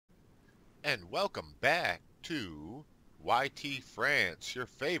And welcome back to YT France, your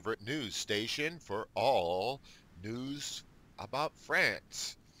favorite news station for all news about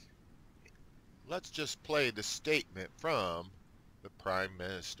France. Let's just play the statement from the Prime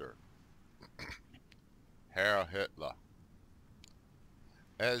Minister, Herr Hitler.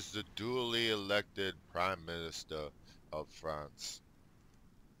 As the duly elected Prime Minister of France,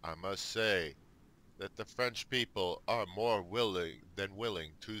 I must say that the French people are more willing than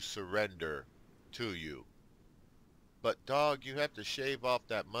willing to surrender to you. But dog, you have to shave off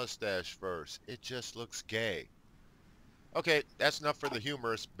that mustache first. It just looks gay. Okay, that's enough for the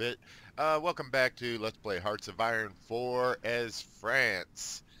humorous bit. Welcome back to Let's Play Hearts of Iron 4 as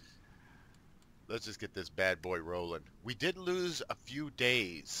France. Let's just get this bad boy rolling. We did lose a few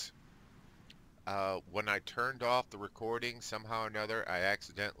days. When I turned off the recording, somehow or another, I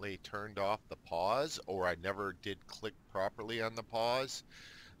accidentally turned off the pause, or I never did click properly on the pause.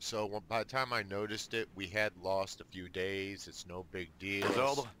 So by the time I noticed it, we had lost a few days. It's no big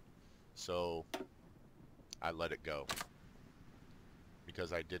deal. So I let it go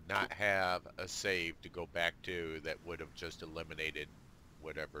because I did not have a save to go back to that would have just eliminated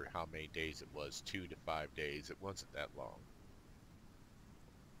whatever, how many days it was, 2 to 5 days. It wasn't that long.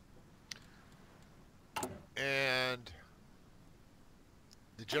 And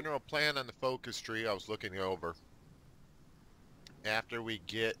the general plan on the focus tree, I was looking over. After we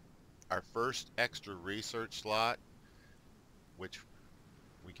get our first extra research slot, which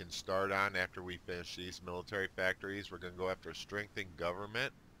we can start on after we finish these military factories, we're going to go after strengthening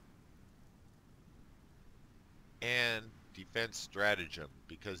government and defense stratagem,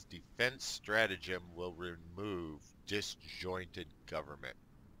 because defense stratagem will remove disjointed government,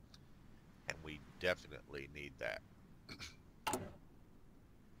 and we definitely need that.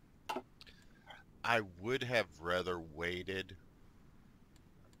 I would have rather waited,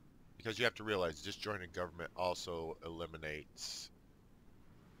 because you have to realize disjointed government also eliminates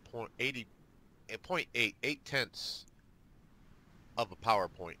 0.80, 0.8, 8/10 of a power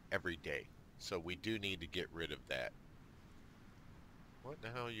point every day. So we do need to get rid of that. What the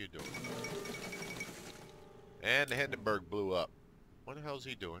hell are you doing? And the Hindenburg blew up. What the hell is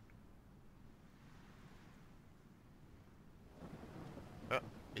he doing?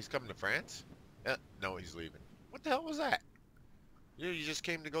 He's coming to France? No, he's leaving. What the hell was that? You just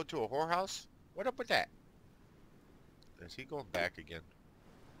came to go to a whorehouse? What up with that? Is he going back again?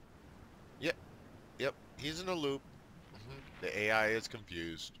 Yep, yep, he's in a loop. The AI is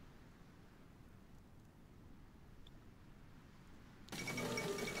confused.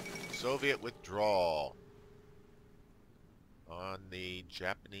 Soviet withdrawal on the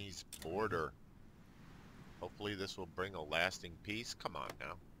Japanese border. Hopefully this will bring a lasting peace. Come on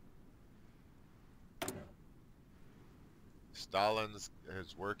now. Stalin's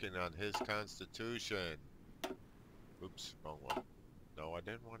is working on his constitution. Oops, wrong one. No, I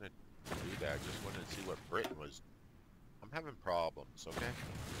didn't want to do that. I just wanted to see what Britain was. I'm having problems, okay?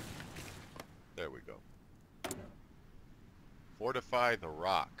 There we go. Fortify the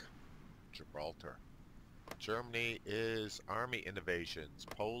Rock. Gibraltar. Germany is Army Innovations.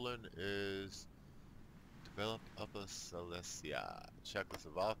 Poland is Develop Upper Silesia.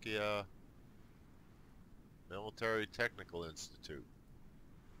 Czechoslovakia, Military Technical Institute.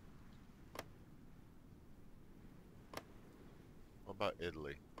 What about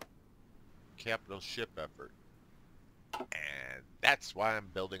Italy? Capital Ship Effort. And that's why I'm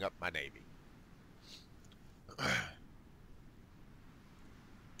building up my navy.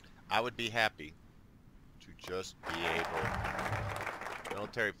 I would be happy to just be able...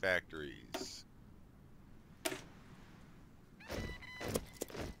 Military factories.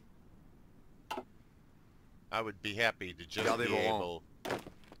 I would be happy to just be able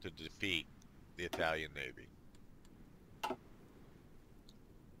to defeat the Italian Navy.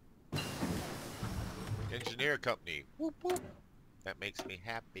 Engineer company. Whoop whoop. That makes me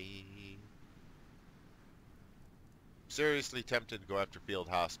happy. Seriously tempted to go after Field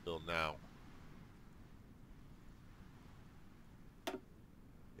Hospital now.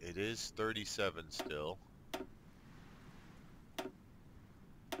 It is 37 still.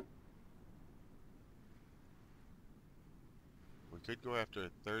 We could go after a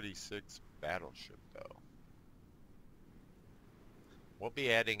 36 battleship though. Won't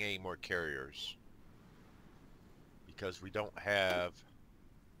be adding any more carriers because we don't have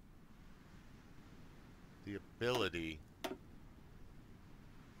the ability.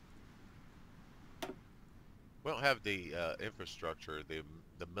 We don't have the infrastructure, the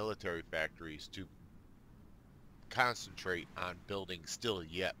military factories to concentrate on building still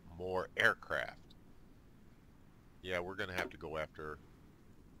yet more aircraft. Yeah, we're gonna have to go after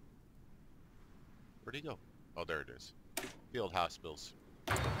Where'd he go? Oh, there it is. Field hospitals.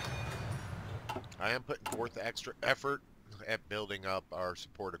 I am putting forth extra effort at building up our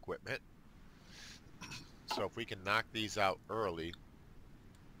support equipment. So if we can knock these out early,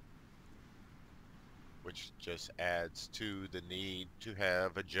 which just adds to the need to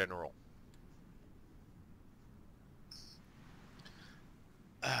have a general.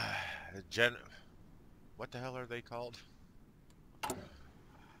 What the hell are they called?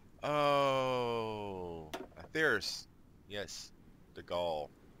 Oh, Atheris. Yes, the Gaul.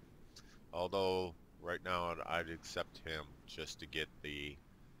 Although right now I'd accept him just to get the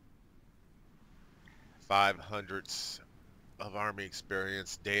 500ths of army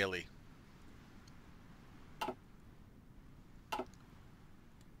experience daily.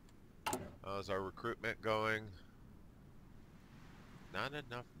 How's our recruitment going? Not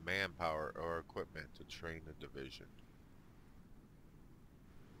enough manpower or equipment to train a division.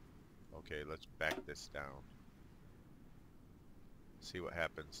 Okay, let's back this down. See what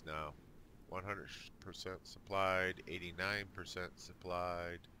happens now. 100% supplied, 89%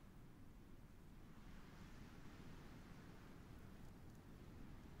 supplied.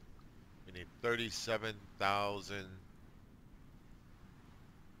 We need 37,000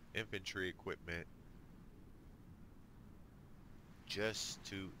 infantry equipment just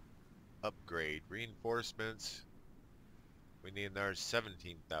to upgrade. Reinforcements, we need another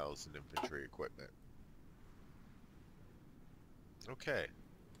 17,000 infantry equipment. Okay.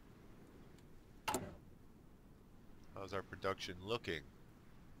 How's our production looking?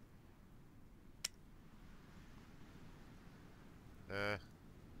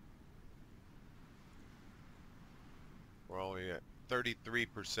 We're only at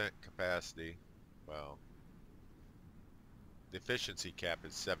 33% capacity. Well, the efficiency cap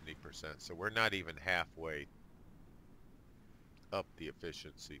is 70%, so we're not even halfway up the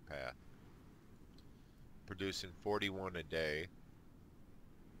efficiency path. Producing 41 a day.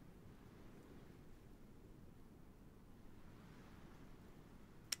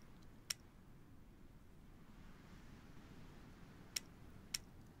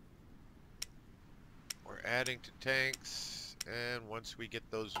 We're adding to tanks, and once we get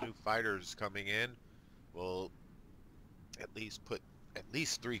those new fighters coming in, we'll at least put at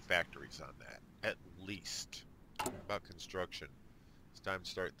least 3 factories on that. At least. About construction. It's time to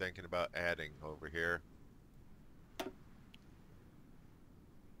start thinking about adding over here.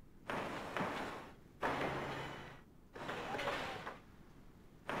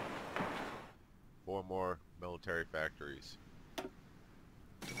 Four more military factories.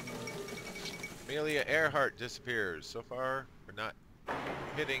 Amelia Earhart disappears. So far, we're not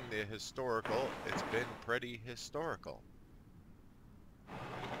hitting the historical. It's been pretty historical.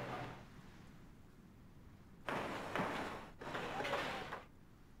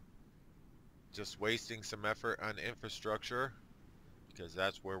 Just wasting some effort on infrastructure, because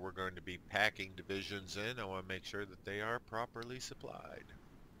that's where we're going to be packing divisions in. I want to make sure that they are properly supplied.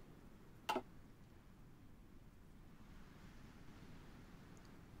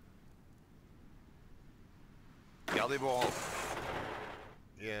 Gardez vos rangs.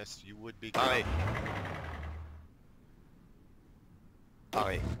 Yes, you would be. Arrêt.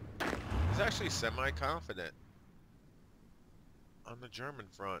 Arrêt. He's actually semi-confident on the German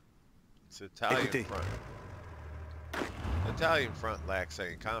front. It's the Italian Écoutez. front. The Italian front lacks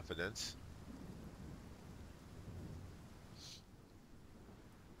any confidence.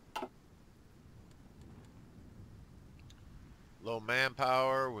 Low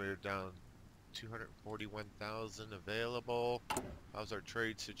manpower. We're down 241,000 available. How's our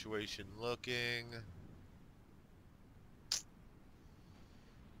trade situation looking?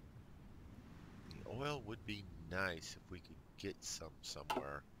 The oil would be nice if we could get some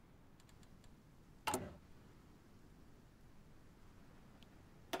somewhere. And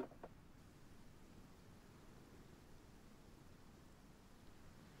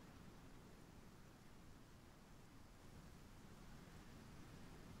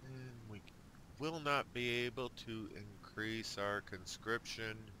we will not be able to increase our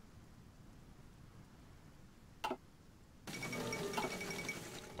conscription.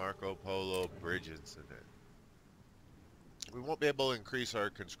 Marco Polo Bridge incident. We won't be able to increase our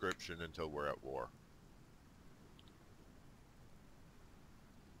conscription until we're at war.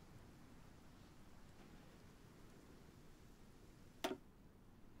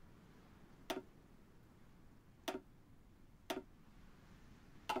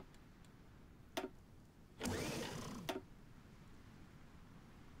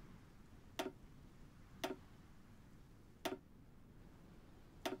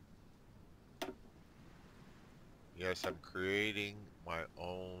 Yes, I'm creating my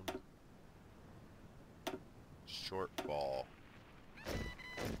own shortfall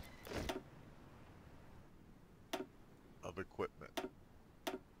of equipment.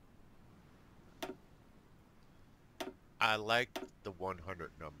 I like the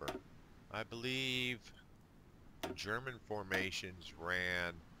 100 number. I believe the German formations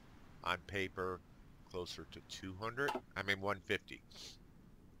ran on paper closer to 200. I mean 150.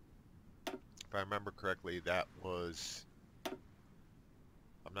 If I remember correctly, that was,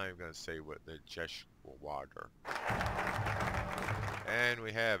 I'm not even going to say what the Jeshwader. And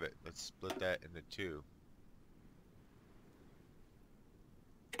we have it. Let's split that into two.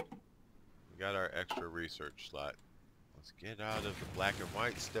 We got our extra research slot. Let's get out of the black and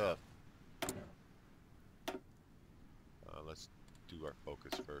white stuff. Let's do our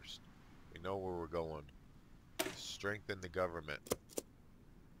focus first. We know where we're going. Strengthen the government.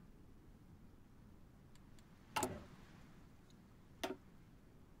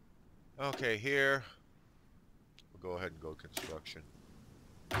 Okay, here we'll go ahead and go construction.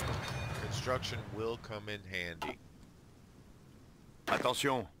 Construction will come in handy.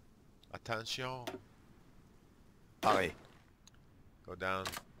 Attention. Attention. Pareil. Go down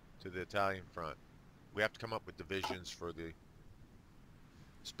to the Italian front. We have to come up with divisions for the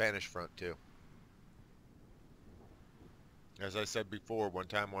Spanish front too. As I said before, one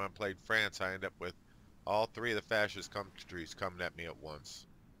time when I played France, I ended up with all three of the fascist countries coming at me at once.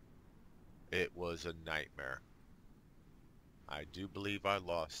 It was a nightmare. I do believe I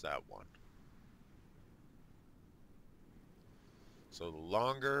lost that one. So the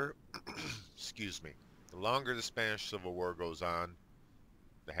longer, excuse me, the longer the Spanish Civil War goes on,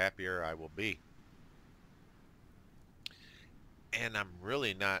 the happier I will be. And I'm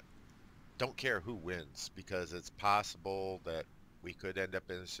really don't care who wins, because it's possible that we could end up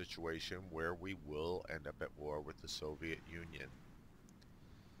in a situation where we will end up at war with the Soviet Union.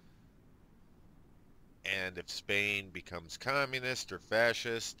 And if Spain becomes communist or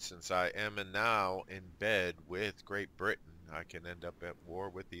fascist, since I am and now in bed with Great Britain, I can end up at war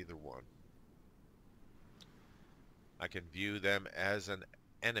with either one. I can view them as an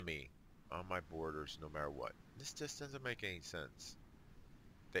enemy on my borders no matter what. This just doesn't make any sense.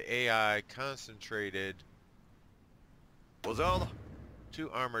 The AI concentrated Aux ordres. 2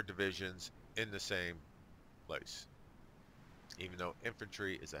 armored divisions in the same place. Even though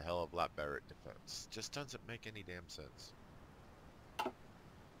infantry is a hell of a lot better at defense. Just doesn't make any damn sense.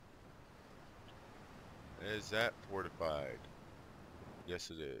 Is that fortified?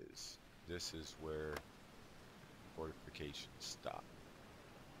 Yes, it is. This is where fortifications stop.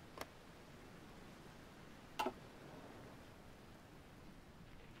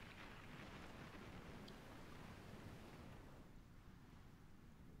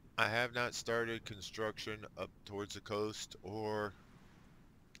 I have not started construction up towards the coast or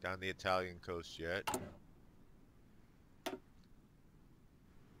down the Italian coast yet.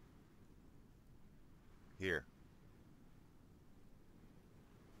 Here.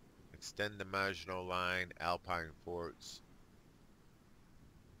 Extend the Maginot Line, Alpine forts.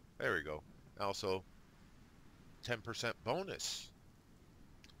 There we go. Also, 10% bonus.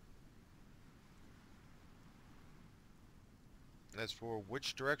 As for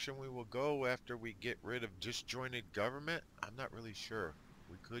which direction we will go after we get rid of disjointed government, I'm not really sure.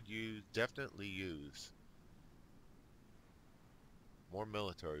 We could definitely use more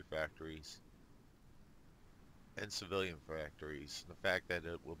military factories and civilian factories. The fact that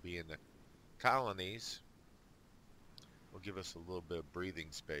it will be in the colonies will give us a little bit of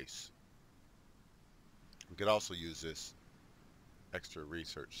breathing space. We could also use this extra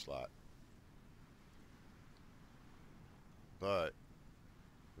research slot. But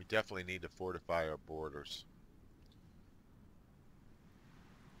we definitely need to fortify our borders.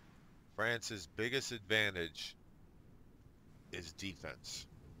 France's biggest advantage is defense.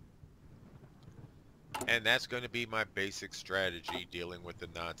 And that's going to be my basic strategy dealing with the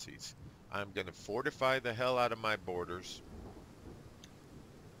Nazis. I'm going to fortify the hell out of my borders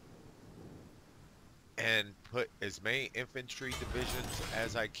and put as many infantry divisions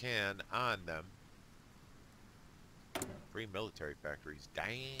as I can on them. 3 military factories. Damn.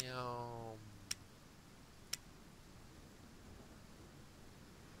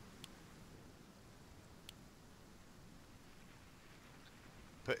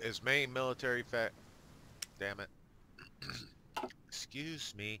 Put as many military damn it.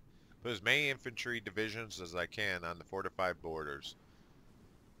 Excuse me. Put as many infantry divisions as I can on the fortified borders.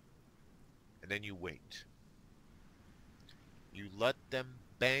 And then you wait. You let them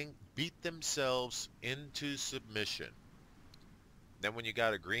beat themselves into submission. Then when you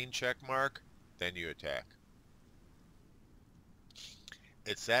got a green check mark, then you attack.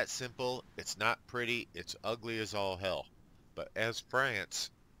 It's that simple. It's not pretty. It's ugly as all hell. But as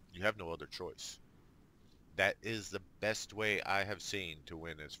France, you have no other choice. That is the best way I have seen to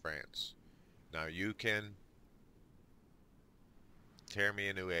win as France. Now you can tear me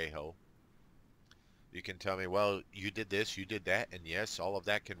a new a-hole. You can tell me, well, you did this, you did that, and yes, all of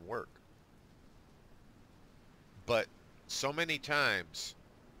that can work. But so many times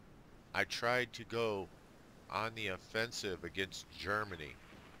I tried to go on the offensive against Germany,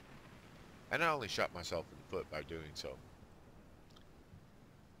 and I only shot myself in the foot by doing so.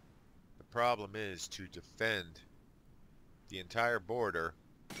 The problem is to defend the entire border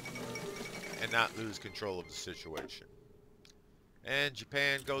and not lose control of the situation. And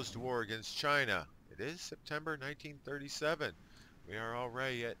Japan goes to war against China. It is September 1937. We are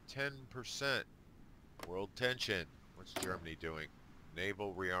already at 10%. World tension. What's Germany doing?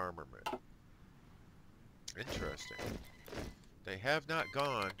 Naval rearmament. Interesting. They have not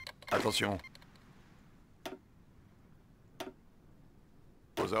gone. Attention.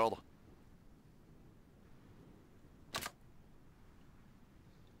 Aux ordres.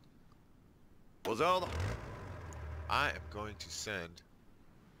 Aux ordres. I am going to send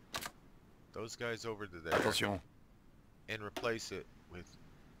those guys over to there Attention. and replace it with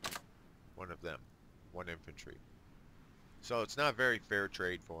one of them, one infantry. So it's not very fair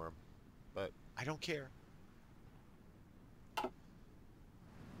trade for them, but I don't care.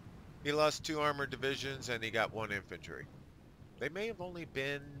 He lost 2 armored divisions and he got 1 infantry. They may have only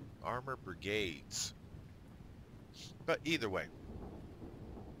been armor brigades, but either way.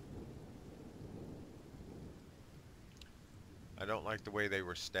 I don't like the way they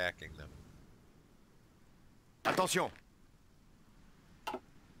were stacking them. Attention.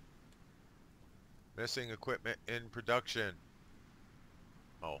 Missing equipment in production.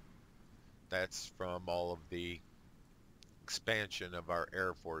 Oh, that's from all of the expansion of our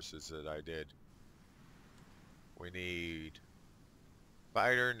air forces that I did. We need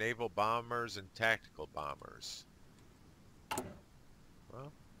fighter, naval bombers, and tactical bombers.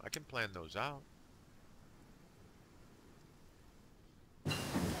 Well, I can plan those out.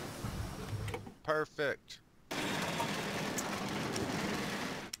 Perfect.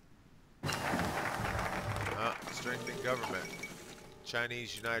 Strengthen government.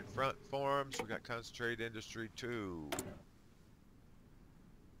 Chinese United Front forms. We got concentrated industry too.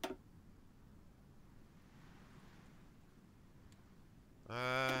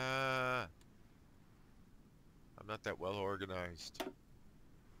 I'm not that well organized.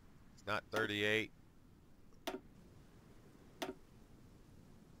 It's not 38.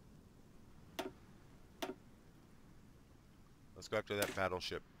 Let's go after that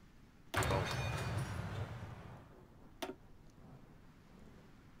battleship. Boom.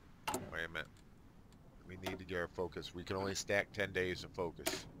 Wait a minute. We need to get our focus. We can only stack 10 days of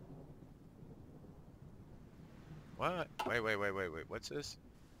focus. What? Wait. What's this?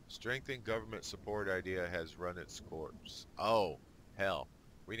 Strengthen government support idea has run its course. Oh, hell.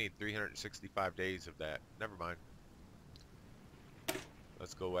 We need 365 days of that. Never mind.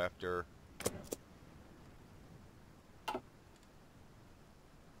 Let's go after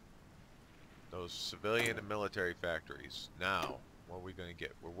those civilian and military factories. Now, what are we going to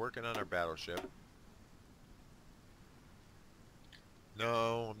get? We're working on our battleship.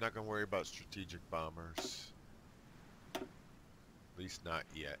 No, I'm not going to worry about strategic bombers. At least not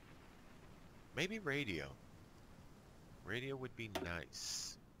yet. Maybe radio. Radio would be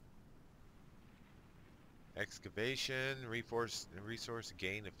nice. Excavation, resource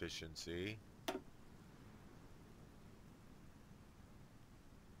gain efficiency.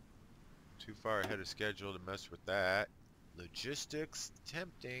 Too far ahead of schedule to mess with that. Logistics,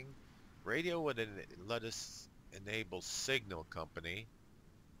 tempting. Radio would let us enable signal company,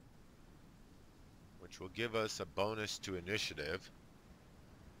 which will give us a bonus to initiative,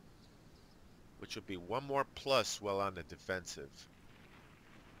 which will be 1 more plus while on the defensive.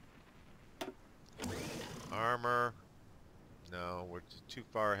 Armor. No, we're too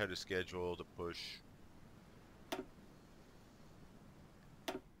far ahead of schedule to push.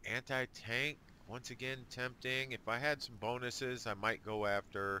 Anti-tank, once again tempting. If I had some bonuses, I might go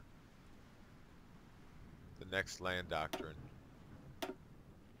after the next land doctrine.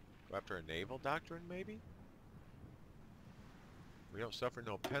 Go after a naval doctrine, maybe? We don't suffer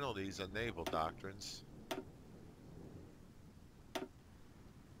no penalties on naval doctrines.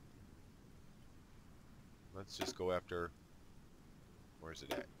 Let's just go after, where's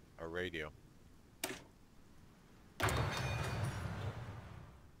it at? Our radio.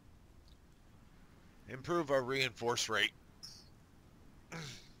 Improve our reinforce rate.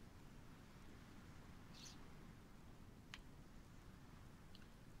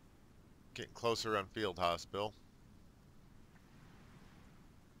 Getting closer on field hospital.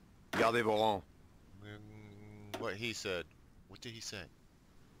 Gardez vos rangs. What he said. What did he say?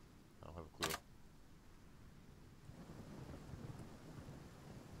 I don't have a clue.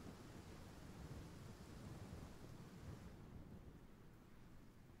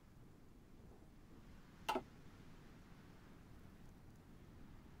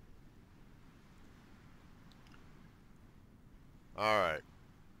 Alright.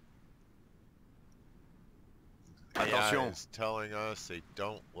 AI Attention. is telling us they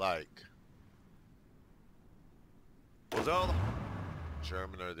don't like Aux ordres.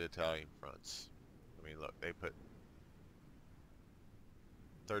 German or the Italian fronts. I mean, look, they put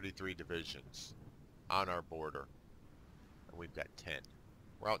 33 divisions on our border, and we've got 10.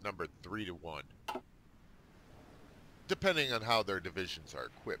 We're outnumbered 3-1. Depending on how their divisions are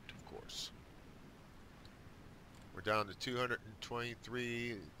equipped, of course. We're down to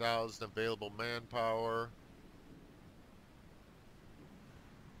 223,000 available manpower.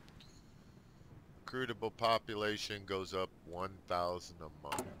 Recruitable population goes up 1,000 a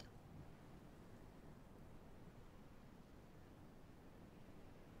month.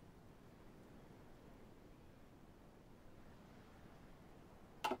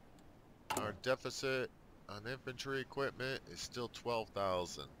 Our deficit on infantry equipment is still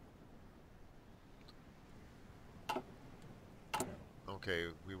 12,000. Okay,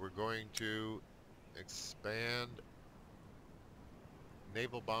 we were going to expand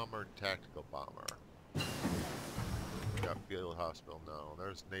naval bomber and tactical bomber. We got field hospital now.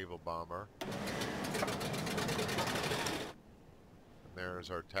 There's naval bomber. And there's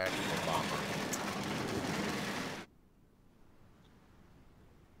our tactical bomber.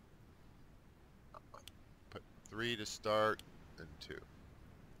 Put 3 to start and 2.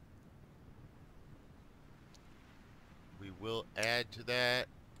 We will add to that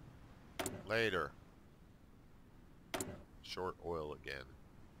later. Short oil again.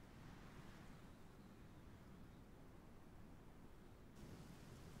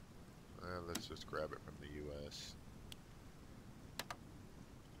 Let's just grab it from the U.S.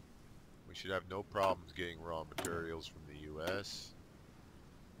 We should have no problems getting raw materials from the U.S.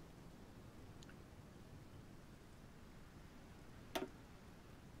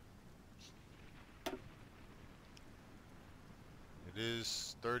 It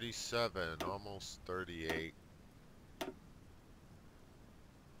is 37, almost 38.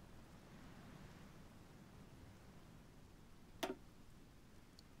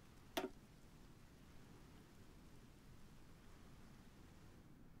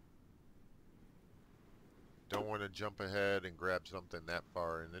 Don't want to jump ahead and grab something that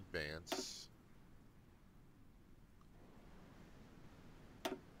far in advance.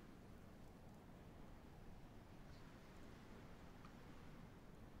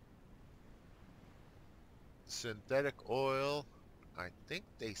 Synthetic oil, I think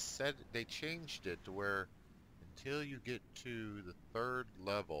they said they changed it to where until you get to the 3rd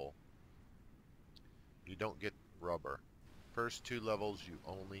level, you don't get rubber. First 2 levels, you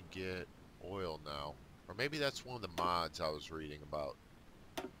only get oil now. Or maybe that's one of the mods I was reading about.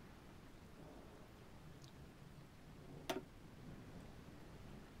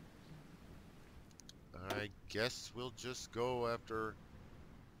 I guess we'll just go after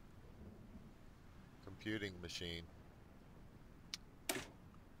computing machine.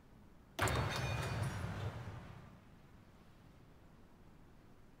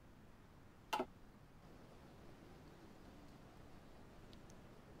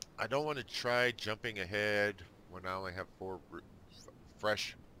 I don't want to try jumping ahead when I only have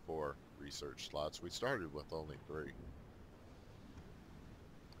fresh 4 research slots. We started with only 3.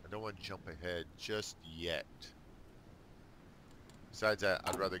 I don't want to jump ahead just yet. Besides that,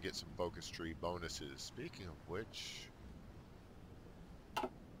 I'd rather get some focus tree bonuses. Speaking of which,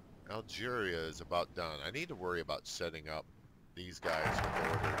 Algeria is about done. I need to worry about setting up these guys with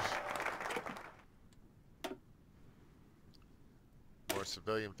orders. More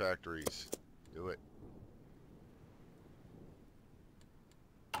civilian factories. Do it.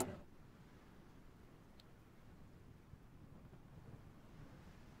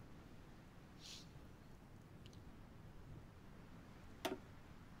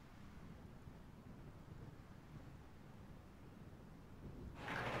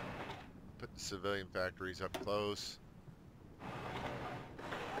 Put the civilian factories up close.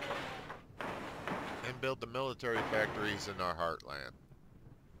 And build the military factories in our heartland.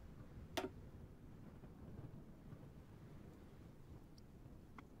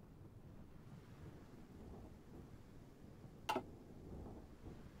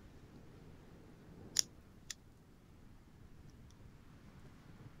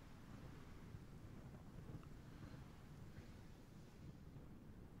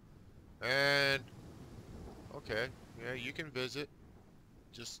 And, okay, yeah, you can visit.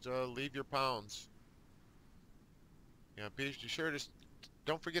 Just leave your pounds. Yeah, be sure to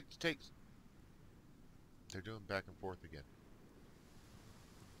don't forget to take. They're doing back and forth again.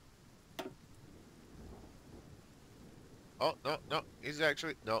 Oh no, no, he's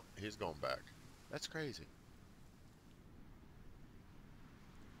actually no, he's going back. That's crazy.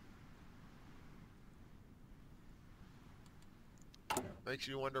 Makes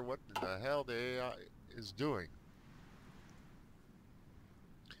you wonder what in the hell the AI is doing.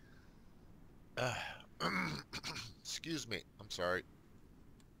 Uh, excuse me. I'm sorry.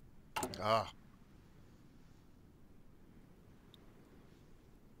 Ah,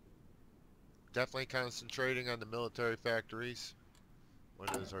 definitely concentrating on the military factories.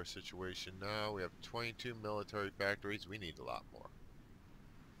 What is our situation now? We have 22 military factories. We need a lot more.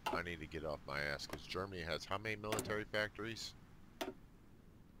 I need to get off my ass because Germany has how many military factories?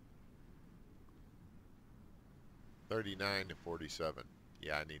 39 to 47.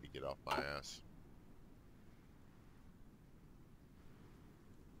 Yeah, I need to get off my ass.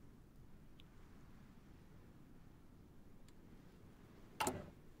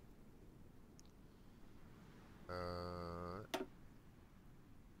 Uh,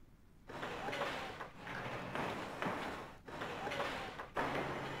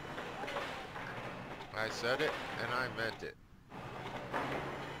 I said it and I meant it.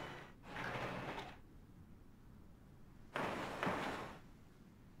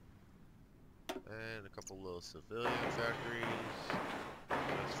 And a couple little civilian factories.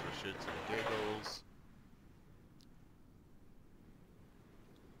 Just for shits and giggles.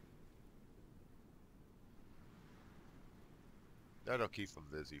 That'll keep them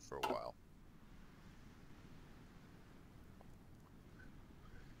busy for a while.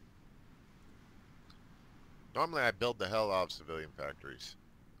 Normally I build the hell out of civilian factories.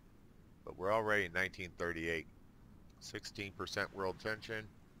 But we're already in 1938. 16% world tension.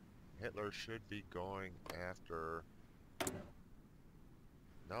 Hitler should be going after...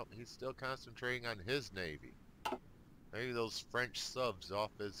 Nope, he's still concentrating on his navy. Maybe those French subs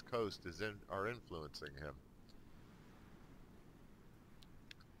off his coast are influencing him.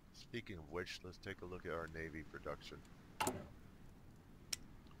 Speaking of which, let's take a look at our navy production.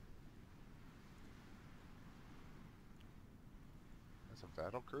 That's a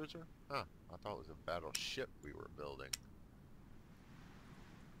battle cruiser? Huh, I thought it was a battleship we were building.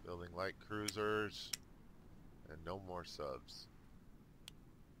 Building light cruisers and no more subs.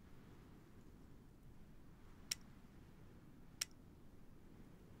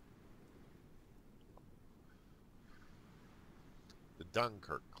 The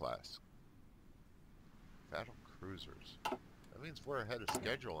Dunkirk class. Battle cruisers. That means we're ahead of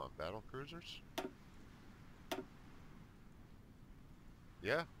schedule on battle cruisers?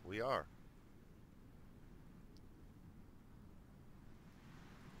 Yeah, we are.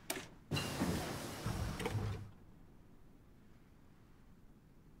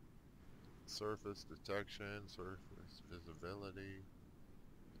 Surface detection, surface visibility.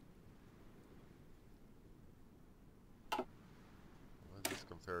 How does this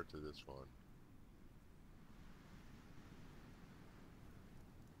compare to this one?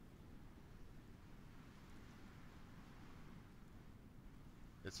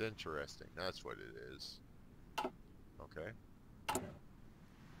 It's interesting. That's what it is. Okay.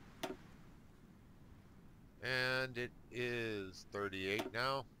 And it is 38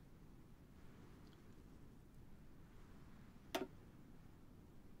 now.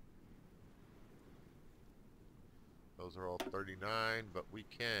 Those are all 39, but we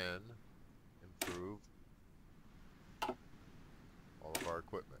can improve all of our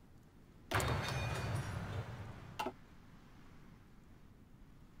equipment.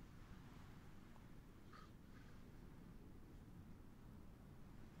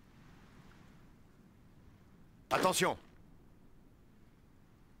 Attention!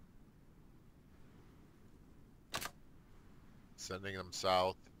 Sending them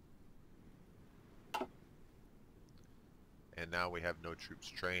south. And now we have no troops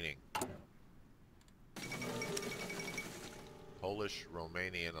training.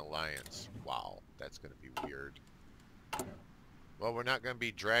 Polish-Romanian alliance. Wow, that's going to be weird. Well, we're not going to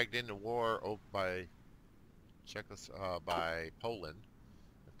be dragged into war by by Poland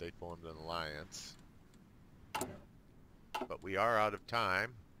if they formed an alliance. But we are out of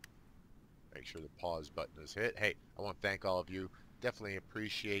time. Make sure the pause button is hit. Hey, I want to thank all of you. Definitely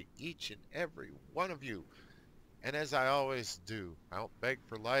appreciate each and every one of you. And as I always do, I don't beg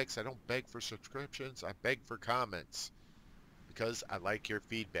for likes, I don't beg for subscriptions, I beg for comments. Because I like your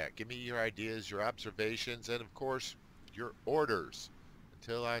feedback. Give me your ideas, your observations, and of course, your orders.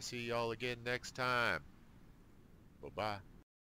 until I see y'all again next time. Bye-bye.